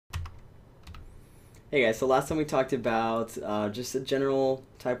Hey guys, so last time we talked about just a general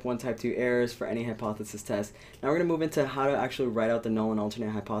type 1, type 2 errors for any hypothesis test. Now we're going to move into how to actually write out the null and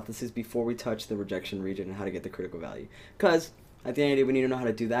alternate hypothesis before we touch the rejection region and how to get the critical value. Because at the end of the day, we need to know how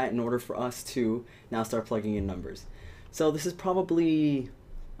to do that in order for us to now start plugging in numbers. So this is probably,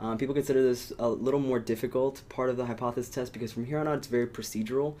 people consider this a little more difficult part of the hypothesis test because from here on out it's very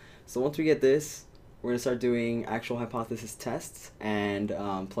procedural. So once we get this, we're going to start doing actual hypothesis tests and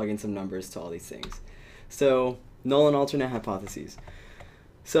plug in some numbers to all these things. So, null and alternate hypotheses.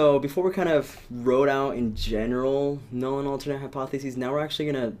 So, before we kind of wrote out in general null and alternate hypotheses, now we're actually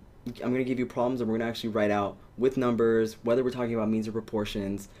I'm going to give you problems and we're going to actually write out with numbers, whether we're talking about means or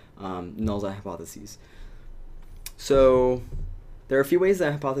proportions, nulls and hypotheses. So, there are a few ways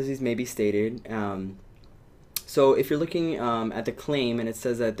that hypotheses may be stated. So, if you're looking at the claim and it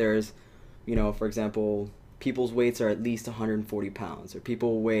says that there's, for example, people's weights are at least 140 pounds, or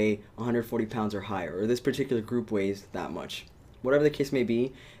people weigh 140 pounds or higher, or this particular group weighs that much. Whatever the case may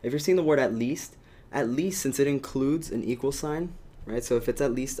be, if you're seeing the word at least since it includes an equal sign, right? So if it's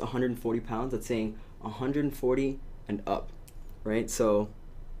at least 140 pounds, it's saying 140 and up, right? So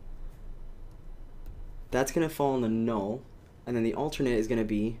that's going to fall in the null, and then the alternate is going to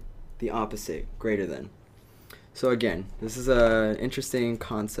be the opposite, greater than. So again, this is an interesting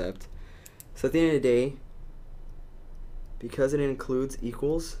concept. So at the end of the day, because it includes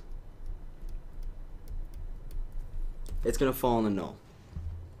equals, it's going to fall in the null.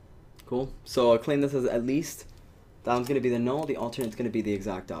 Cool? So a claim that says at least, that one's going to be the null, the alternate is going to be the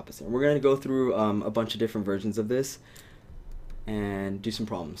exact opposite. And we're going to go through a bunch of different versions of this and do some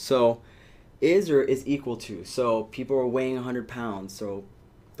problems. So is or is equal to. So people are weighing 100 pounds. So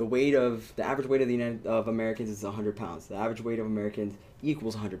the average weight of Americans is 100 pounds. The average weight of Americans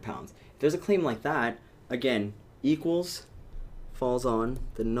equals 100 pounds. If there's a claim like that, again, equals falls on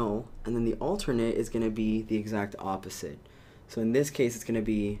the null, and then the alternate is going to be the exact opposite. So in this case, it's going to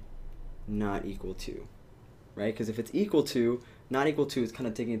be not equal to, right? Because if it's equal to, not equal to is kind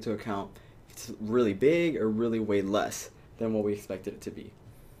of taking into account if it's really big or really way less than what we expected it to be.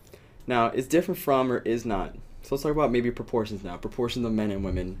 Now, is different from or is not. So let's talk about maybe proportions now, proportions of men and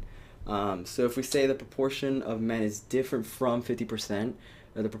women. So if we say the proportion of men is different from 50%,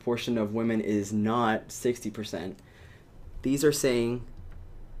 or the proportion of women is not 60%, these are saying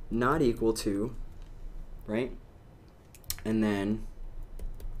not equal to, right? And then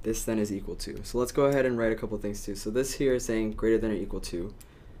this then is equal to. So let's go ahead and write a couple things too. So this here is saying greater than or equal to.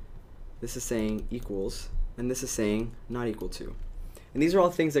 This is saying equals, and this is saying not equal to. And these are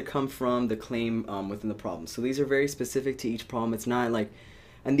all things that come from the claim within the problem. So these are very specific to each problem. It's not like,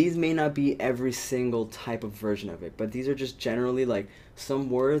 and these may not be every single type of version of it, but these are just generally like some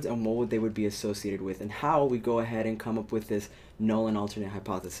words and what they would be associated with and how we go ahead and come up with this null and alternate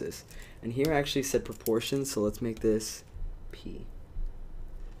hypothesis. And here I actually said proportions, so let's make this P.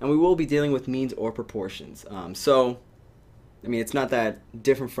 And we will be dealing with means or proportions. So, I mean, it's not that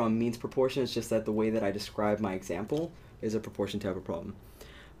different from means proportion, it's just that the way that I describe my example is a proportion type of problem.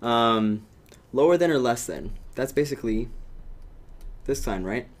 Lower than or less than, that's basically this sign,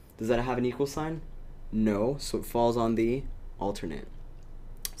 right? Does that have an equal sign? No, so it falls on the alternate.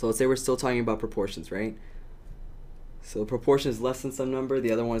 So let's say we're still talking about proportions, right? So the proportion is less than some number,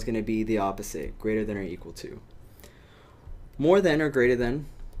 the other one is going to be the opposite, greater than or equal to. More than or greater than,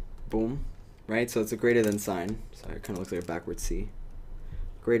 boom, right? So it's a greater than sign. So it kind of looks like a backwards C.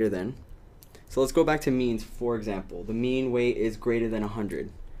 Greater than. So let's go back to means, for example. The mean weight is greater than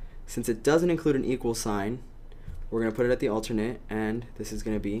 100. Since it doesn't include an equal sign, we're going to put it at the alternate, and this is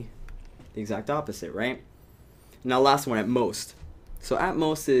going to be the exact opposite, right? Now last one, at most. So at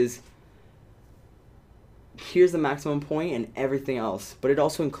most is, here's the maximum point and everything else, but it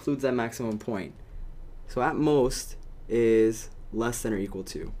also includes that maximum point. So at most is less than or equal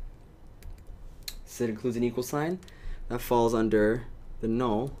to. So it includes an equal sign, that falls under the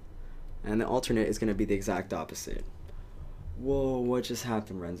null, and the alternate is going to be the exact opposite. Whoa, what just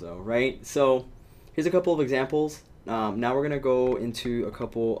happened, Renzo, right? So here's a couple of examples. Now we're going to go into a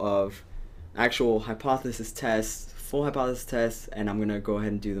couple of actual hypothesis tests, full hypothesis tests, and I'm going to go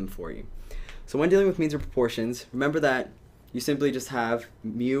ahead and do them for you. So when dealing with means or proportions, remember that you simply just have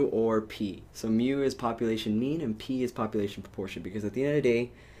mu or p. So mu is population mean and p is population proportion, because at the end of the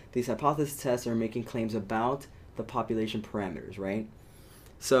day, these hypothesis tests are making claims about the population parameters, right?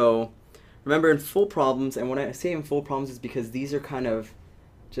 So remember, in full problems, and when I say in full problems, it's because these are kind of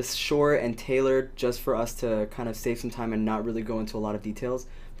just short and tailored just for us to kind of save some time and not really go into a lot of details.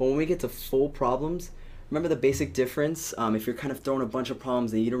 But when we get to full problems, remember the basic difference. If you're kind of throwing a bunch of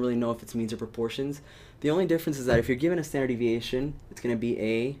problems and you don't really know if it's means or proportions, the only difference is that if you're given a standard deviation, it's going to be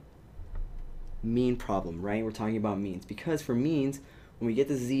a mean problem, right? We're talking about means, because for means, when we get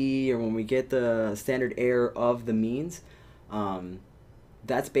the z, or when we get the standard error of the means,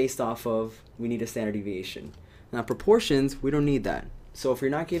 that's based off of, we need a standard deviation. Now proportions, we don't need that. So if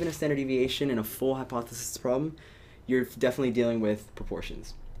you're not given a standard deviation in a full hypothesis problem, you're definitely dealing with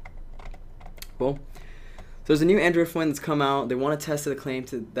proportions. Cool. So there's a new Android phone that's come out. They want to test the claim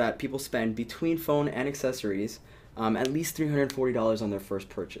that people spend between phone and accessories at least $340 on their first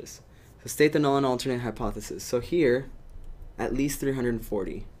purchase. So state the null and alternate hypothesis. So here, at least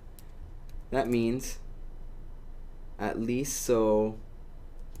 340. That means at least, so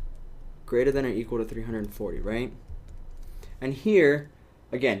greater than or equal to 340, right? And here,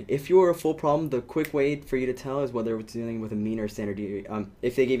 again, if you were a full problem, the quick way for you to tell is whether it's dealing with a mean or standard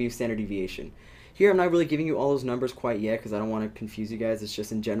if they gave you standard deviation. Here, I'm not really giving you all those numbers quite yet because I don't want to confuse you guys. It's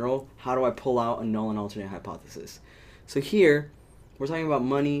just in general, how do I pull out a null and alternate hypothesis? So here, we're talking about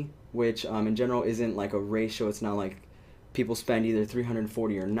money, which in general isn't like a ratio. It's not like people spend either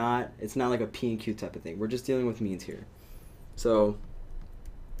 340 or not. It's not like a P and Q type of thing. We're just dealing with means here. So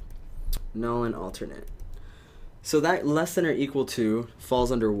null and alternate. So that less than or equal to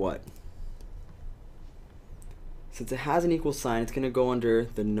falls under what? Since it has an equal sign, it's going to go under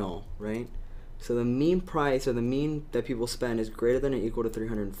the null, right? So the mean price, or the mean that people spend, is greater than or equal to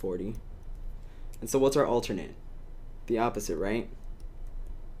 340. And so what's our alternate? The opposite, right?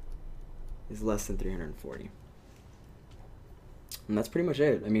 Is less than 340. And that's pretty much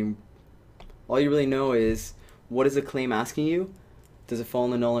it. I mean, all you really know is, what is the claim asking you? Does it fall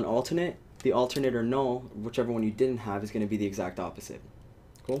in the null and alternate? The alternate or null, whichever one you didn't have, is going to be the exact opposite.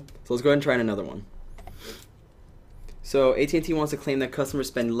 Cool? So let's go ahead and try another one. So AT&T wants to claim that customers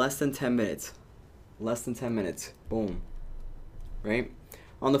spend less than 10 minutes. Less than 10 minutes. Boom. Right?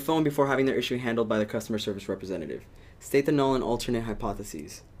 On the phone before having their issue handled by the customer service representative. State the null and alternate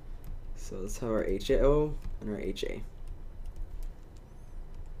hypotheses. So let's have our HO and our HA.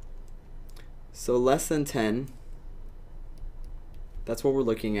 So less than 10, that's what we're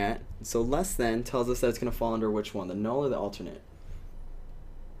looking at. So less than tells us that it's going to fall under which one, the null or the alternate?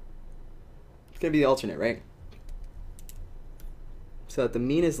 It's going to be the alternate, right? So that the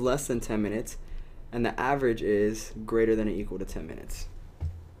mean is less than 10 minutes, and the average is greater than or equal to 10 minutes.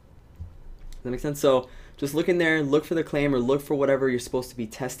 Does that make sense? So just look in there, look for the claim, or look for whatever you're supposed to be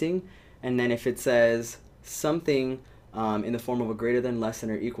testing, and then if it says something in the form of a greater than, less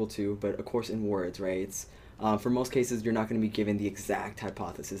than, or equal to, but of course in words, right? It's, for most cases, you're not going to be given the exact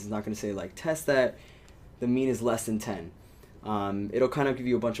hypothesis. It's not going to say, like, test that the mean is less than 10. It'll kind of give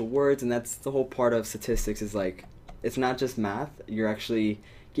you a bunch of words, and that's the whole part of statistics, is like, it's not just math. You're actually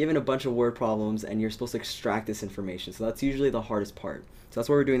given a bunch of word problems, and you're supposed to extract this information. So that's usually the hardest part. So that's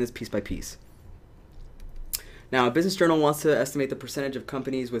why we're doing this piece by piece. Now, a business journal wants to estimate the percentage of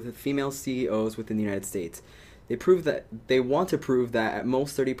companies with female CEOs within the United States. They want to prove that at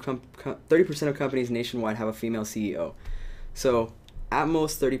most 30% of companies nationwide have a female CEO. So at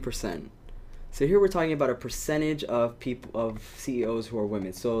most 30%. So here we're talking about a percentage of CEOs who are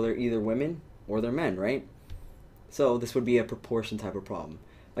women. So they're either women or they're men, right? So this would be a proportion type of problem.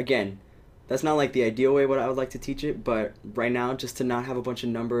 Again, that's not like the ideal way what I would like to teach it, but right now, just to not have a bunch of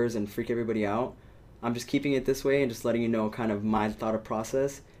numbers and freak everybody out, I'm just keeping it this way and just letting you know kind of my thought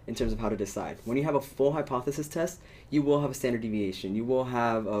process in terms of how to decide. When you have a full hypothesis test, you will have a standard deviation. You will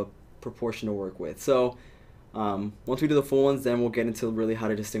have a proportion to work with. So once we do the full ones, then we'll get into really how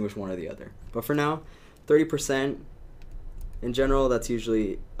to distinguish one or the other. But for now, 30% in general, that's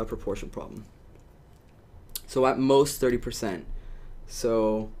usually a proportion problem. So at most 30%.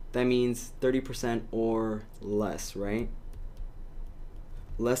 So that means 30% or less, right?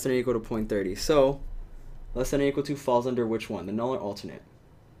 Less than or equal to 0.30. So less than or equal to falls under which one? The null or alternate?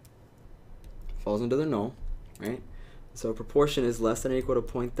 Falls under the null, right? So proportion is less than or equal to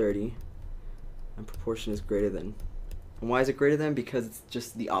 0.30, and proportion is greater than. And why is it greater than? Because it's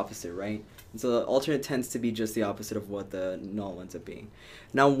just the opposite, right? And so the alternate tends to be just the opposite of what the null ends up being.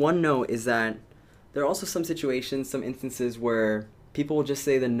 Now, one note is that there are also some situations, some instances where people will just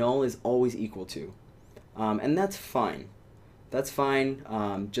say the null is always equal to. And that's fine. That's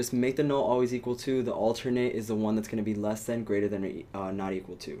fine. Just make the null always equal to. The alternate is the one that's going to be less than, greater than, or not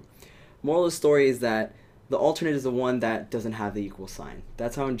equal to. Moral of the story is that the alternate is the one that doesn't have the equal sign.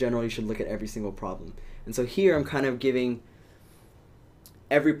 That's how in general you should look at every single problem. And so here I'm kind of giving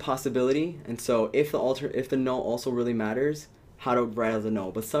every possibility. And so if the null also really matters, how to write out the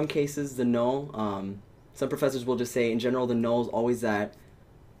null. But some cases the null, some professors will just say in general the null is always that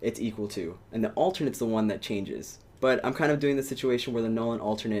it's equal to, and the alternate's the one that changes. But I'm kind of doing the situation where the null and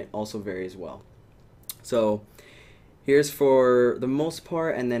alternate also vary as well. So Here's for the most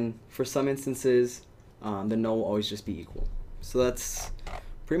part, and then for some instances, the null will always just be equal. So that's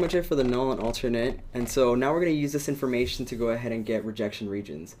pretty much it for the null and alternate. And so now we're going to use this information to go ahead and get rejection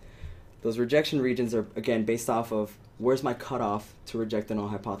regions. Those rejection regions are, again, based off of where's my cutoff to reject the null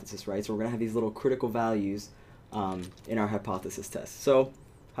hypothesis, right? So we're going to have these little critical values in our hypothesis test. So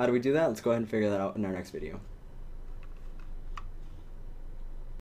how do we do that? Let's go ahead and figure that out in our next video.